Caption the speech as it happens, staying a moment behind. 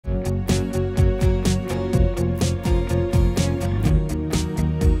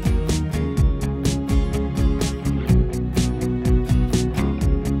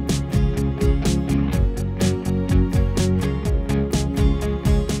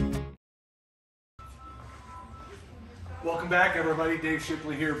Welcome back, everybody. Dave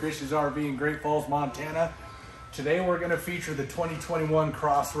Shipley here, BISH'S RV in Great Falls, Montana. Today we're going to feature the 2021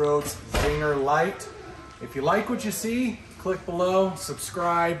 Crossroads Zinger Lite. If you like what you see, click below,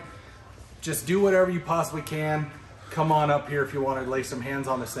 subscribe, just do whatever you possibly can. Come on up here if you want to lay some hands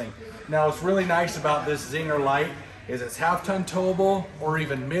on this thing. Now, what's really nice about this Zinger Lite is it's half-ton towable or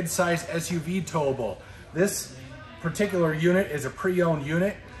even mid-size SUV towable. This particular unit is a pre-owned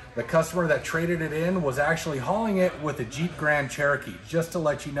unit. The customer that traded it in was actually hauling it with a Jeep Grand Cherokee, just to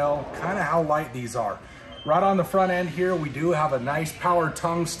let you know kind of how light these are. Right on the front end here, we do have a nice power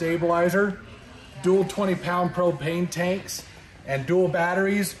tongue stabilizer, dual 20-pound propane tanks, and dual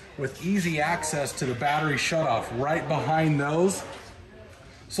batteries with easy access to the battery shutoff right behind those.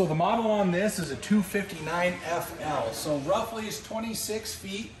 So the model on this is a 259 FL, so roughly it's 26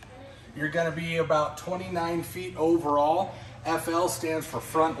 feet. You're going to be about 29 feet overall. FL stands for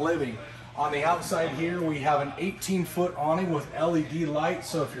front living. On the outside here, we have an 18-foot awning with LED lights,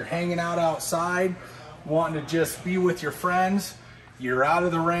 so if you're hanging out outside, wanting to just be with your friends, you're out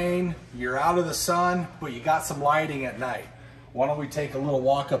of the rain, you're out of the sun, but you got some lighting at night. Why don't we take a little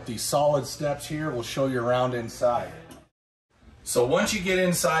walk up these solid steps here? We'll show you around inside. So once you get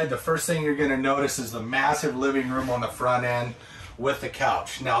inside, the first thing you're going to notice is the massive living room on the front end with the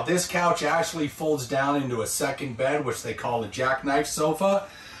couch. Now, this couch actually folds down into a second bed, which they call the jackknife sofa.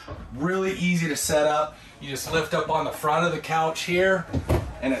 Really easy to set up. You just lift up on the front of the couch here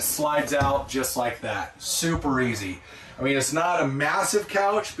and it slides out just like that. Super easy. I mean, it's not a massive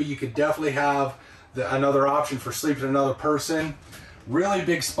couch, but you could definitely have another option for sleeping another person. Really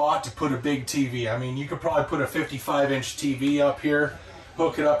big spot to put a big TV. I mean, you could probably put a 55-inch TV up here,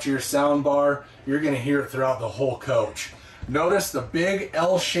 hook it up to your sound bar. You're going to hear it throughout the whole coach. Notice the big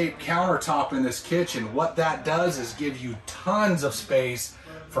L-shaped countertop in this kitchen. What that does is give you tons of space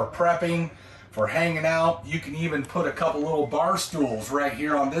for prepping, for hanging out. You can even put a couple little bar stools right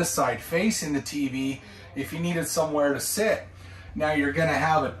here on this side facing the TV if you needed somewhere to sit. Now, you're going to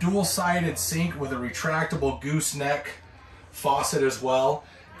have a dual-sided sink with a retractable gooseneck faucet as well.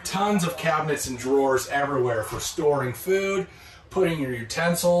 Tons of cabinets and drawers everywhere for storing food, putting your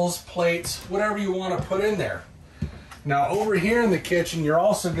utensils, plates, whatever you want to put in there. Now, over here in the kitchen, you're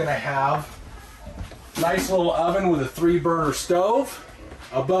also going to have a nice little oven with a 3-burner stove.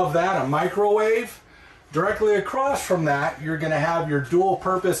 Above that, a microwave. Directly across from that, you're going to have your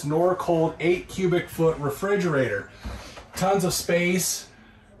dual-purpose Norcold 8 cubic foot refrigerator. Tons of space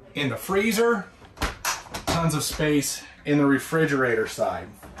in the freezer, tons of space in the refrigerator side.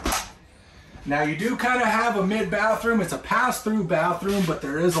 Now, you do kind of have a mid-bathroom. It's a pass-through bathroom, but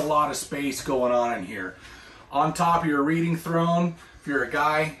there is a lot of space going on in here. On top of your reading throne, if you're a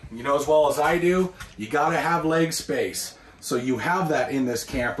guy, you know as well as I do, you got to have leg space. So you have that in this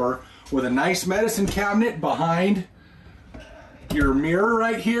camper with a nice medicine cabinet behind your mirror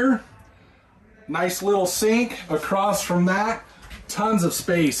right here. Nice little sink across from that. Tons of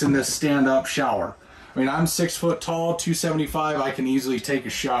space in this stand-up shower. I mean, I'm 6 foot tall, 275. I can easily take a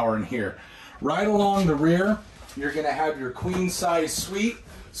shower in here. Right along the rear, you're going to have your queen-size suite.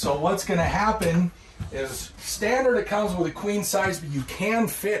 So what's going to happen is standard it comes with a queen size, but you can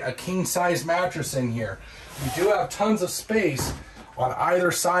fit a king size mattress in here. You do have tons of space on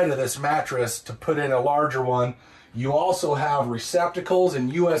either side of this mattress to put in a larger one. You also have receptacles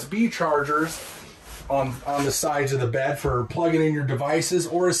and USB chargers on the sides of the bed for plugging in your devices,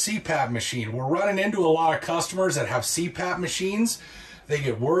 or a CPAP machine. We're running into a lot of customers that have CPAP machines. They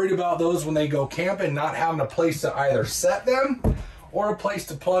get worried about those when they go camping, not having a place to either set them or a place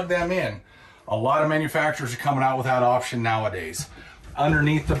to plug them in. A lot of manufacturers are coming out with that option nowadays.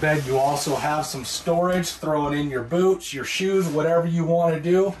 Underneath the bed, you also have some storage, throwing in your boots, your shoes, whatever you want to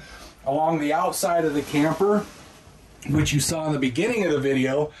do. Along the outside of the camper, which you saw in the beginning of the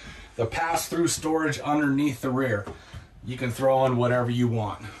video, the pass-through storage underneath the rear. You can throw in whatever you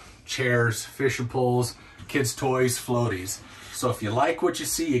want. Chairs, fishing poles, kids' toys, floaties. So if you like what you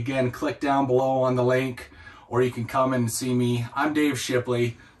see, again, click down below on the link, or you can come and see me. I'm Dave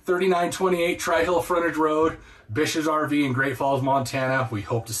Shipley, 3928 Tri-Hill Frontage Road, BISH'S RV in Great Falls, Montana. We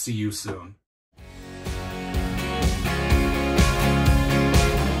hope to see you soon.